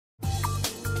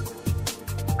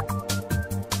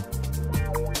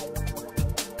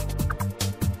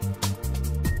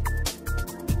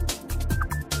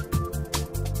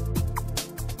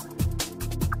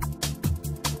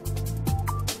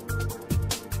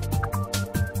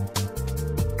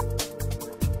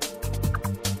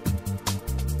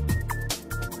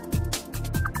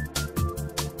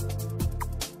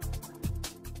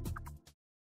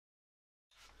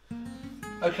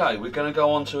Okay, we're going to go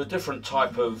on to a different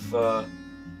type of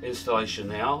installation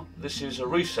now. This is a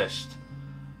recessed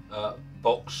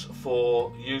box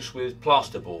for use with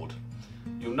plasterboard.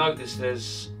 You'll notice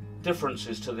there's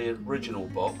differences to the original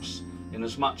box in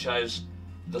as much as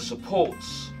the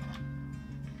supports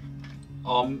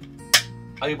are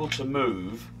able to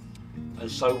move, and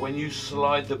so when you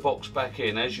slide the box back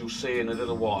in, as you'll see in a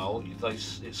little while,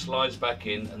 it slides back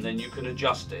in and then you can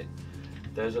adjust it.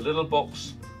 There's a little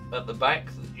box at the back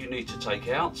that you need to take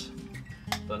out,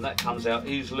 then that comes out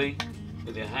easily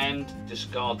with your hand.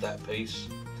 Discard that piece,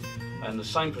 and the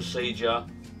same procedure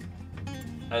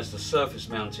as the surface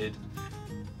mounted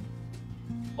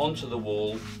onto the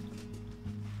wall.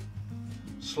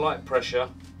 Slight pressure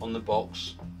on the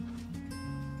box,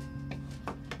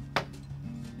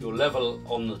 you'll level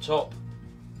on the top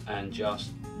and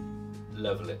just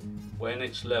level it. When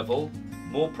it's level,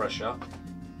 more pressure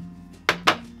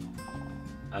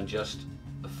and just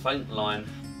a faint line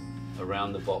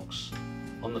around the box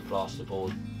on the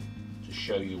plasterboard to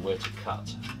show you where to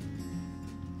cut.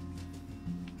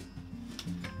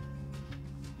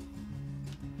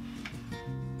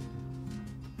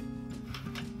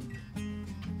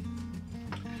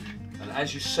 And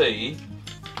as you see,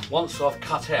 once I've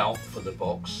cut out for the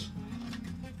box,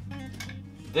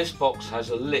 this box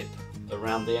has a lip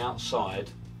around the outside,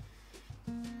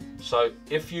 so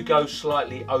if you go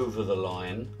slightly over the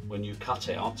line when you cut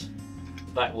out,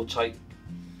 that will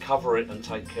cover it and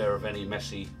take care of any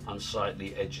messy,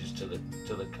 unsightly edges to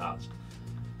the cut.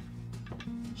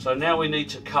 So now we need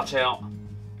to cut out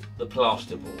the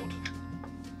plasterboard.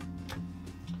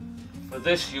 For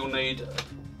this you'll need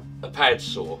a pad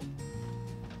saw,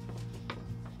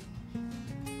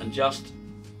 and just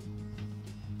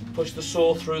push the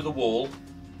saw through the wall.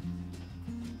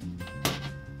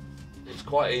 It's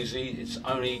quite easy, it's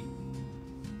only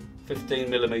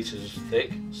 15mm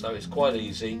thick, so it's quite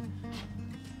easy.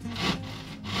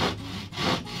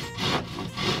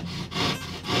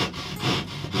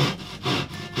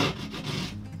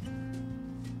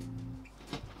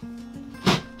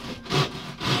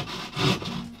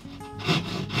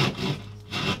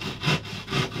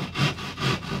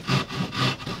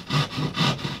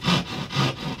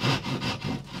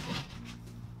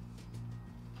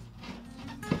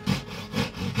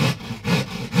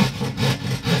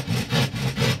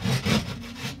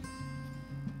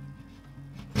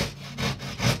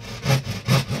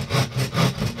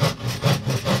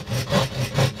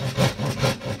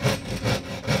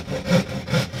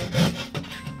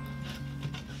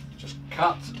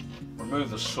 Cut,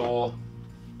 remove the saw,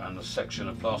 and the section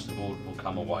of plasterboard will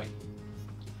come away.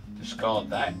 Discard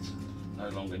that, no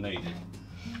longer needed.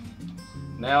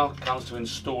 Now it comes to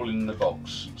installing the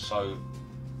box. So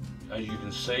as you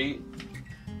can see,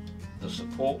 the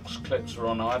support clips are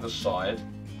on either side,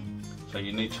 so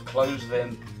you need to close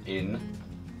them in,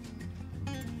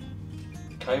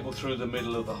 cable through the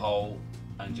middle of the hole,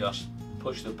 and just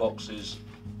push the boxes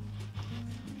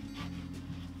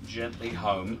gently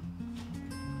home.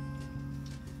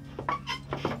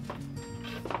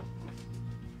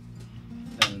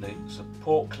 Then the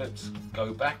support clips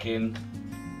go back in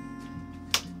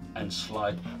and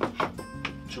slide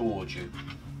towards you.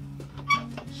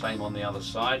 Same on the other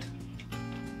side.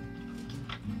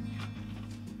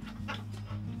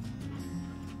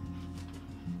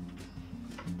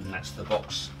 And that's the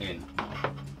box in.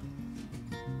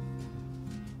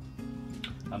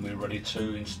 And we're ready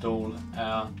to install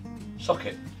our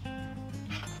socket.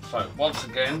 So once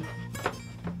again,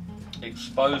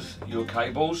 expose your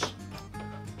cables,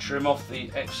 trim off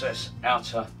the excess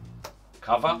outer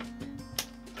cover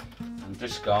and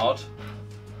discard.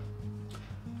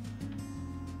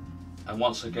 And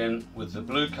once again, with the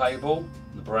blue cable,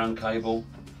 the brown cable,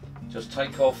 just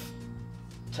take off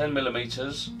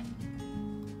 10mm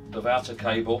of outer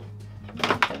cable.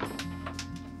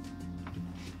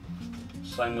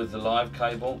 Same with the live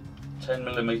cable,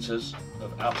 10mm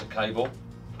of outer cable.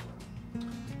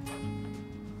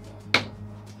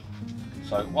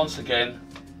 So once again,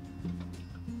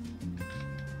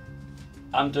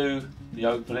 undo the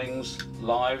openings,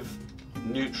 live,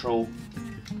 neutral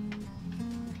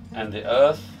and the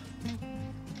earth.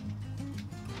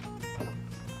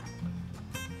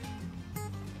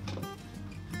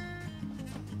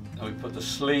 And we put the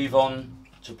sleeve on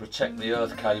to protect the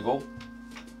earth cable.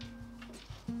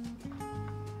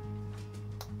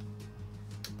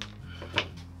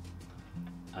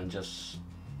 And just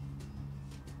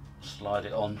slide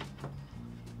it on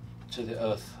to the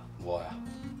earth wire.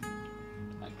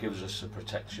 That gives us a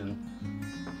protection,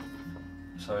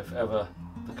 so if ever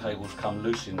the cables come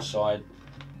loose inside,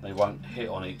 they won't hit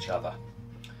on each other.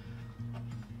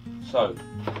 So,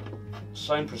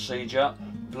 same procedure,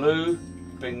 blue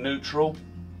being neutral,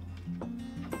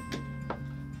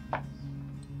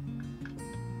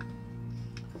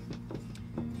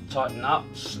 tighten up,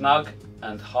 snug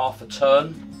and half a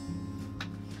turn.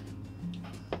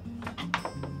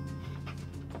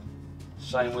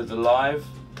 Same with the live.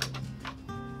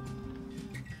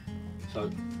 So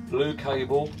blue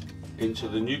cable into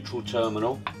the neutral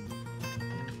terminal.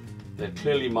 They're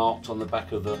clearly marked on the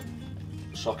back of the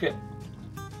socket.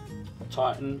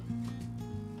 Tighten.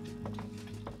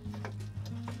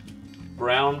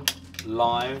 Brown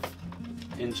live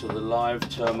into the live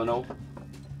terminal.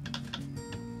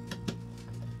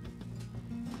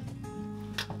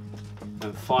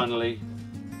 And finally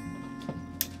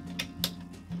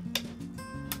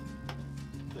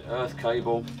the earth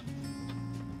cable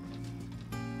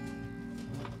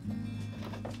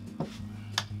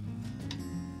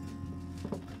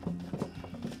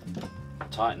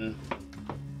tighten,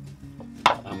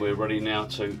 and we're ready now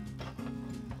to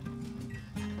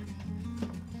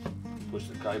push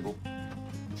the cable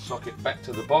socket back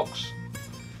to the box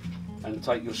and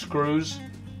take your screws.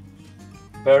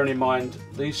 Bearing in mind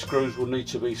these screws will need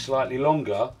to be slightly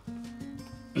longer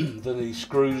than the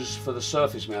screws for the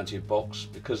surface mounted box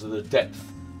because of the depth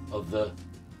of the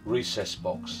recess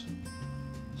box.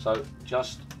 So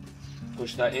just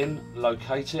push that in,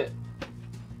 locate it.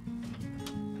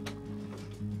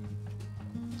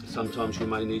 Sometimes you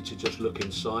may need to just look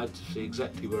inside to see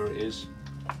exactly where it is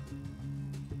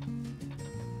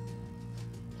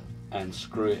and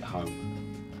screw it home.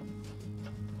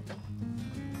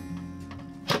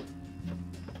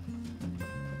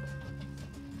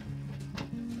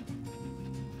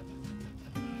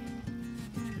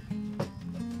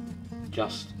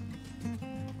 Just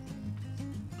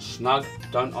snug,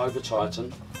 don't over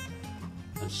tighten,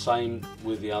 and same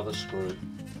with the other screw.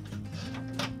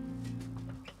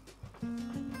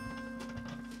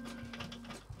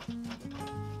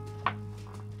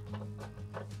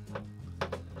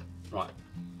 Right,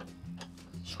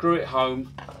 screw it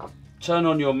home, turn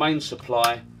on your main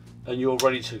supply and you're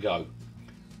ready to go.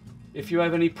 If you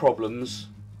have any problems,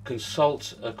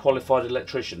 consult a qualified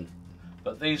electrician.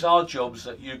 But these are jobs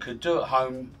that you could do at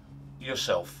home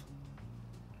yourself.